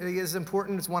thing is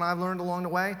important. It's one I've learned along the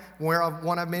way,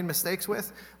 one I've made mistakes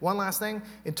with. One last thing,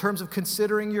 in terms of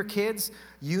considering your kids,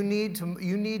 you need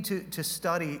to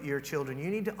study your children.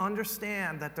 You need to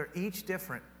understand that they're each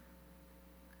different.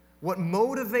 What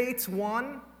motivates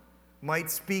one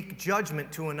might speak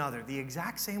judgment to another, the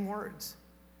exact same words.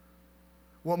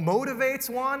 What motivates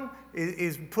one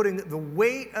is putting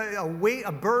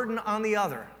a burden on the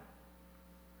other.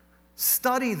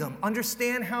 Study them,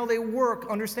 understand how they work,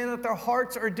 understand that their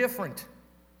hearts are different.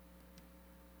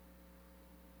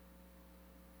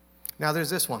 Now there's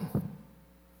this one,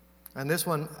 and this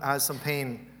one has some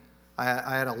pain.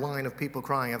 I had a line of people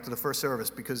crying after the first service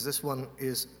because this one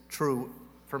is true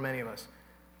for many of us.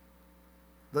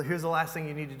 But here's the last thing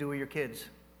you need to do with your kids.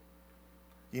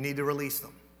 You need to release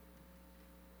them.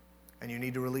 And you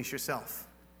need to release yourself.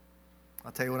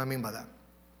 I'll tell you what I mean by that.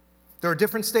 There are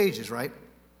different stages, right,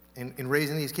 in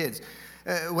raising these kids.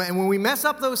 When we mess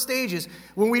up those stages,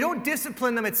 when we don't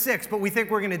discipline them at 6, but we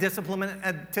think we're going to discipline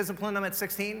them at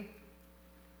 16,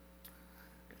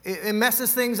 it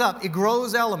messes things up. It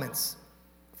grows elements.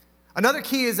 Another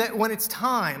key is that when it's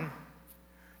time,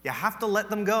 you have to let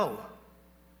them go.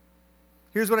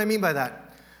 Here's what I mean by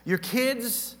that. Your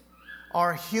kids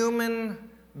are human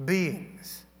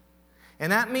beings.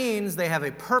 And that means they have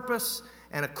a purpose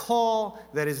and a call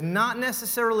that is not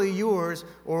necessarily yours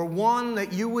or one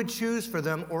that you would choose for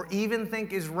them or even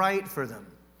think is right for them.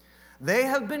 They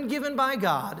have been given by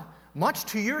God, much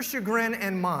to your chagrin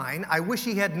and mine. I wish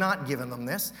he had not given them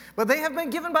this, but they have been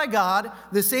given by God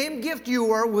the same gift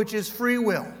you are, which is free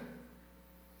will.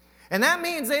 And that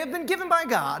means they have been given by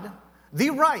God the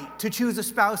right to choose a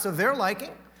spouse of their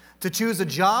liking, to choose a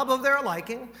job of their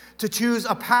liking, to choose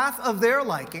a path of their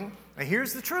liking. Now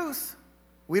here's the truth.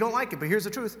 We don't like it, but here's the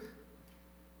truth.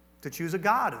 To choose a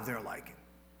God of their liking.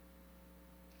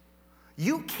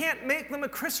 You can't make them a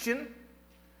Christian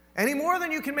any more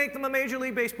than you can make them a Major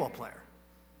League Baseball player.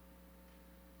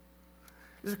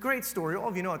 There's a great story. All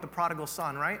of you know it, the prodigal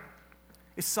son, right?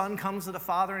 His son comes to the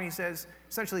father and he says,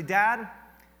 essentially, Dad,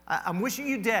 I'm wishing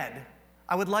you dead.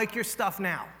 I would like your stuff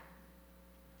now.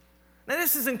 Now,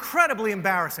 this is incredibly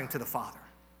embarrassing to the father.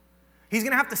 He's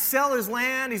going to have to sell his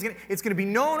land. It's going to be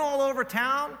known all over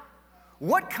town.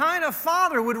 What kind of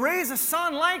father would raise a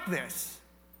son like this?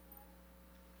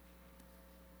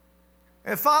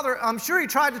 And father, I'm sure he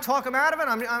tried to talk him out of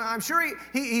it. I'm sure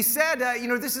he said,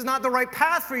 this is not the right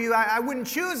path for you. I wouldn't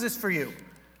choose this for you.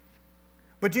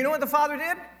 But do you know what the father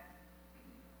did?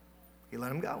 He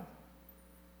let him go.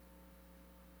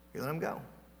 He let him go.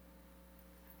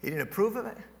 He didn't approve of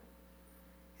it.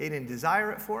 He didn't desire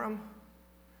it for him.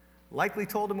 Likely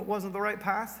told him it wasn't the right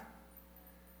path.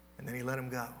 And then he let him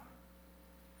go.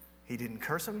 He didn't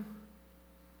curse him.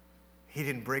 He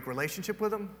didn't break relationship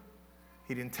with him.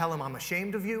 He didn't tell him, I'm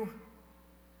ashamed of you.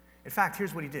 In fact,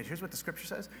 here's what he did. Here's what the scripture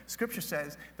says. Scripture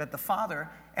says that the father,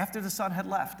 after the son had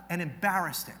left and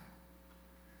embarrassed him,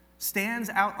 stands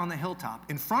out on the hilltop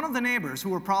in front of the neighbors who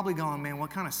were probably going, man, what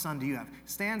kind of son do you have?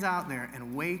 Stands out there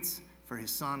and waits for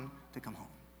his son to come home.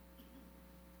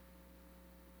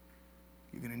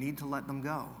 You're going to need to let them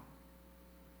go.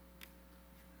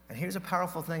 And here's a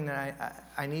powerful thing that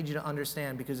I need you to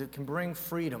understand, because it can bring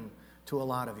freedom to a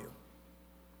lot of you.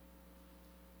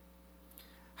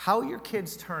 How your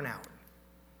kids turn out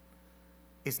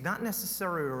is not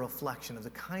necessarily a reflection of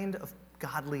the kind of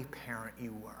godly parent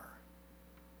you were.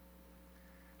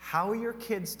 How your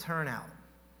kids turn out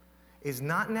is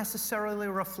not necessarily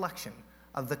a reflection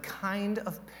of the kind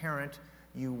of parent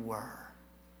you were.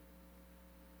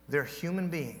 They're human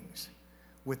beings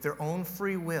with their own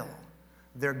free will.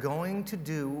 They're going to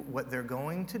do what they're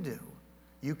going to do.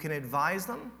 You can advise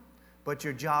them, but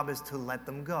your job is to let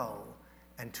them go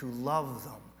and to love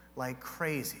them like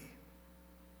crazy.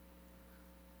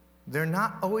 They're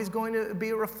not always going to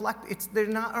be they're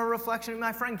not a reflection.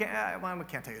 My friend, I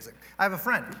can't tell you this. I have a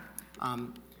friend,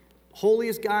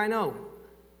 holiest guy I know,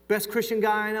 best Christian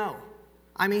guy I know.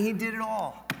 I mean, he did it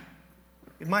all.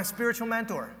 My spiritual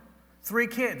mentor, 3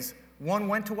 kids. One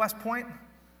went to West Point.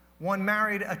 One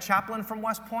married a chaplain from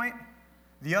West Point.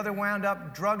 The other wound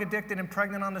up drug addicted and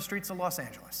pregnant on the streets of Los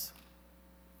Angeles.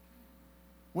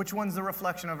 Which one's the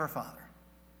reflection of her father?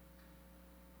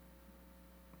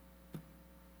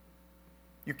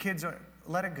 Your kids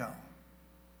let it go.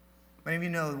 Many of you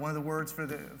know one of the words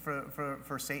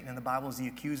for Satan in the Bible is the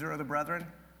accuser of the brethren.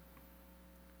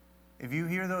 If you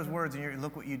hear those words and you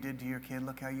look what you did to your kid,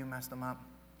 look how you messed them up.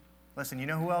 Listen, you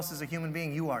know who else is a human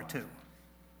being? You are too.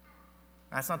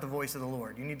 That's not the voice of the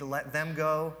Lord. You need to let them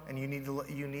go, and you need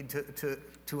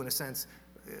to in a sense,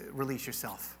 release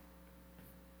yourself.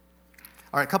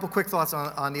 All right, a couple quick thoughts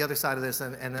on the other side of this,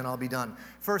 and then I'll be done.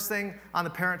 First thing, on the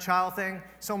parent-child thing,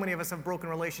 so many of us have broken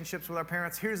relationships with our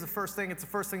parents. Here's the first thing. It's the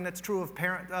first thing that's true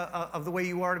of the way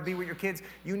you are to be with your kids.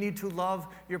 You need to love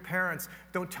your parents.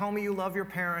 Don't tell me you love your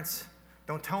parents.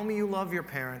 Don't tell me you love your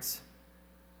parents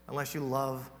unless you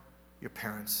love your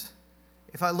parents.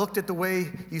 If I looked at the way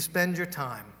you spend your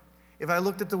time, if I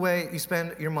looked at the way you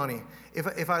spend your money,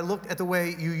 if I looked at the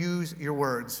way you use your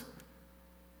words,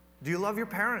 do you love your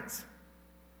parents?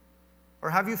 Or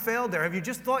have you failed there? Have you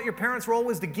just thought your parents were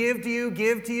always to give to you,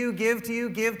 give to you, give to you,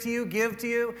 give to you, give to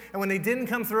you? And when they didn't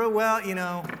come through, well, you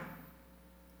know,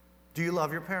 do you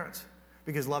love your parents?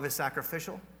 Because love is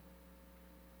sacrificial.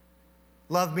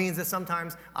 Love means that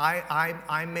sometimes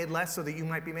I'm made less so that you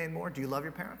might be made more. Do you love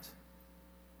your parents?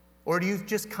 Or do you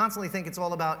just constantly think it's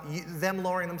all about them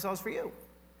lowering themselves for you?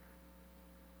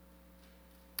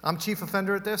 I'm chief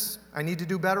offender at this. I need to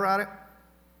do better at it.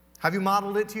 Have you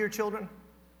modeled it to your children?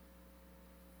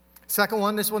 Second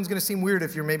one, this one's going to seem weird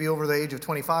if you're maybe over the age of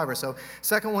 25 or so.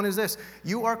 Second one is this: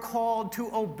 you are called to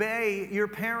obey your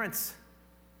parents.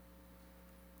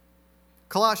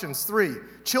 Colossians 3,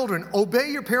 children, obey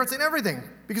your parents in everything,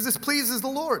 because this pleases the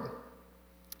Lord.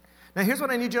 Now here's what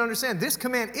I need you to understand. This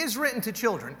command is written to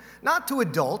children, not to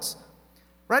adults,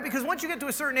 right? Because once you get to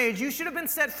a certain age, you should have been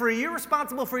set free. You're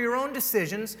responsible for your own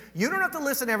decisions. You don't have to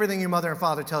listen to everything your mother and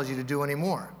father tells you to do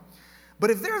anymore. But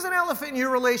if there's an elephant in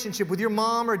your relationship with your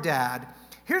mom or dad,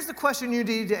 here's the question you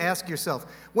need to ask yourself.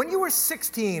 When you were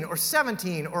 16 or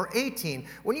 17 or 18,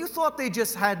 when you thought they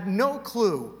just had no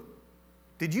clue,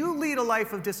 did you lead a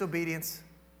life of disobedience?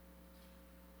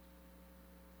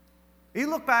 You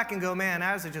look back and go, man,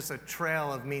 that was just a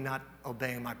trail of me not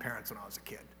obeying my parents when I was a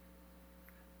kid.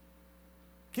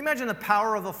 Can you imagine the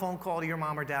power of a phone call to your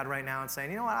mom or dad right now and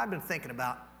saying, you know what, I've been thinking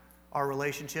about our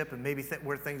relationship and maybe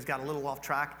where things got a little off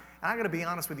track. And I'm going to be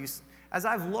honest with you, as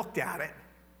I've looked at it,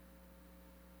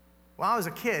 when I was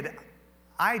a kid,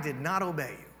 I did not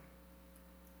obey you.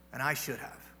 And I should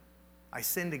have. I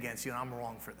sinned against you, and I'm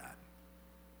wrong for that.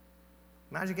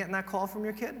 Imagine getting that call from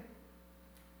your kid.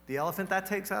 The elephant that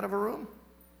takes out of a room.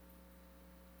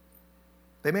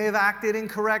 They may have acted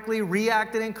incorrectly,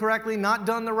 reacted incorrectly, not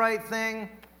done the right thing.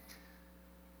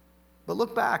 But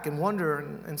look back and wonder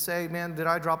and say, man, did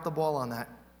I drop the ball on that?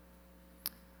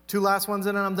 2 last ones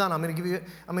and then I'm done. I'm going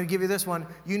to give you this one.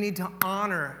 You need to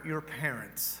honor your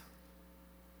parents.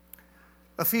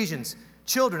 Ephesians.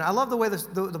 Children, I love the way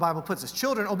the Bible puts this.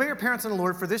 Children, obey your parents in the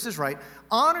Lord, for this is right.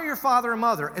 Honor your father and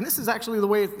mother. And this is actually the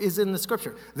way it is in the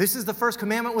scripture. This is the first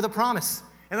commandment with a promise.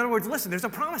 In other words, listen, there's a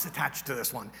promise attached to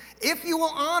this one. If you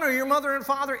will honor your mother and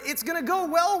father, it's going to go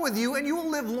well with you and you will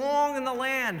live long in the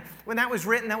land. When that was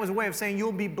written, that was a way of saying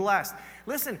you'll be blessed.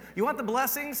 Listen, you want the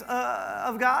blessings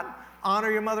of God?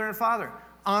 Honor your mother and father.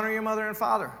 Honor your mother and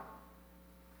father.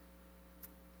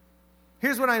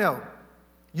 Here's what I know.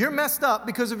 You're messed up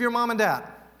because of your mom and dad.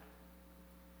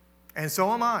 And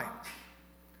so am I.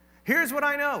 Here's what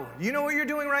I know. You know what you're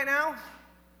doing right now?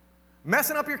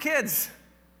 Messing up your kids.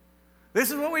 This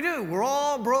is what we do. We're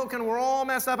all broken. We're all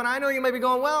messed up. And I know you may be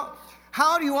going, well,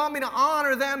 how do you want me to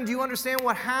honor them? Do you understand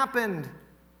what happened?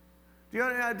 Do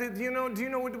you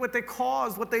know what they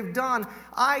caused, what they've done?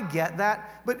 I get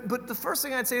that. But the first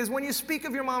thing I'd say is when you speak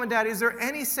of your mom and dad, is there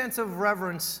any sense of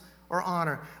reverence or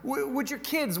honor? Would your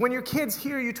kids, when your kids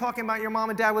hear you talking about your mom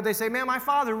and dad, would they say, man, my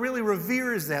father really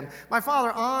reveres them. My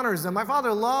father honors them. My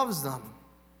father loves them.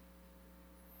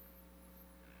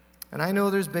 And I know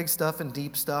there's big stuff and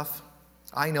deep stuff.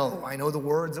 I know the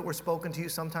words that were spoken to you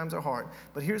sometimes are hard.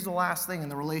 But here's the last thing in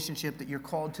the relationship that you're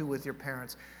called to with your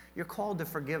parents. You're called to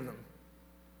forgive them.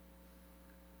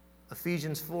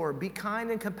 Ephesians 4, be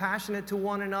kind and compassionate to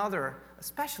one another,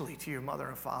 especially to your mother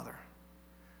and father.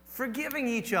 Forgiving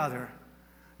each other,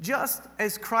 just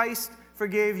as Christ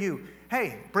forgave you.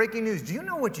 Hey, breaking news, do you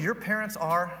know what your parents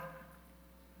are?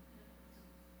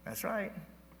 That's right,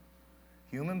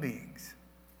 human beings.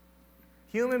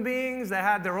 Human beings that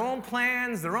had their own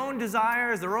plans, their own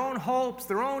desires, their own hopes,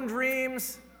 their own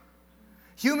dreams.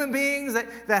 Human beings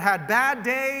that had bad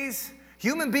days.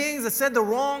 Human beings that said the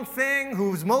wrong thing,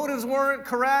 whose motives weren't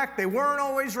correct, they weren't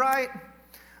always right.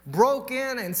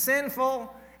 Broken and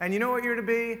sinful. And you know what you're to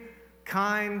be?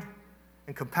 Kind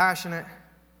and compassionate,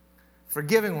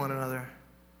 forgiving one another,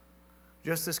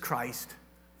 just as Christ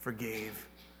forgave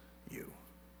you.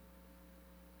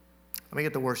 Let me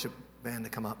get the worship band to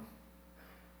come up.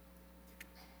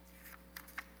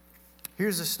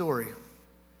 Here's a story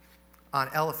on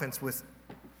elephants with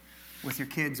your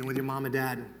kids and with your mom and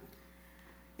dad.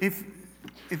 If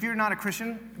you're not a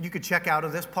Christian, you could check out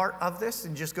of this part of this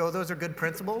and just go, those are good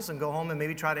principles, and go home and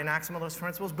maybe try to enact some of those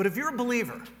principles. But if you're a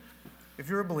believer,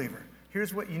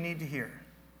 here's what you need to hear.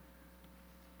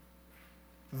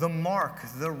 The mark,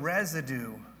 the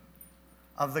residue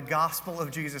of the gospel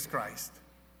of Jesus Christ.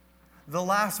 The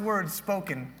last words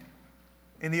spoken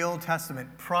in the Old Testament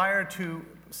prior to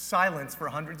silence for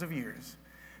hundreds of years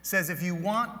says if you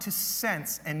want to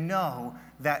sense and know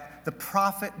that the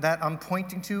prophet that I'm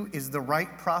pointing to is the right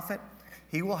prophet,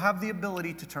 he will have the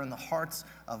ability to turn the hearts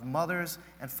of mothers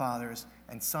and fathers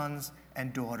and sons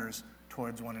and daughters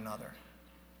towards one another.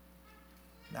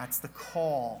 That's the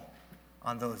call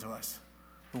on those of us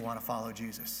who want to follow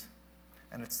Jesus.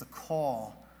 And it's the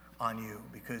call on you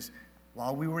because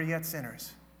while we were yet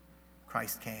sinners,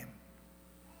 Christ came.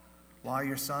 While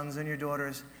your sons and your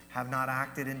daughters have not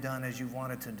acted and done as you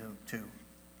wanted to do,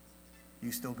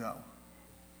 you still go.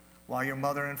 While your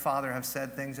mother and father have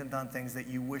said things and done things that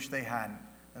you wish they hadn't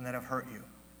and that have hurt you,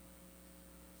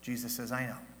 Jesus says, I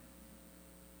know.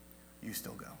 You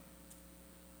still go.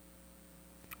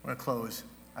 We're going to close.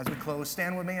 As we close,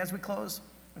 stand with me as we close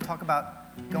and talk about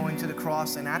going to the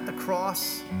cross. And at the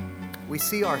cross, we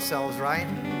see ourselves, right?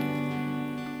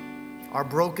 Our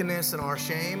brokenness and our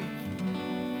shame.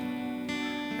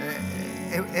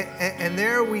 And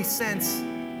there we sense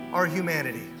our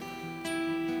humanity.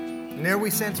 And there we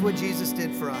sense what Jesus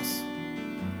did for us.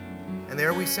 And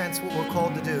there we sense what we're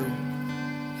called to do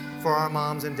for our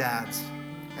moms and dads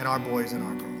and our boys and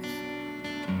our girls.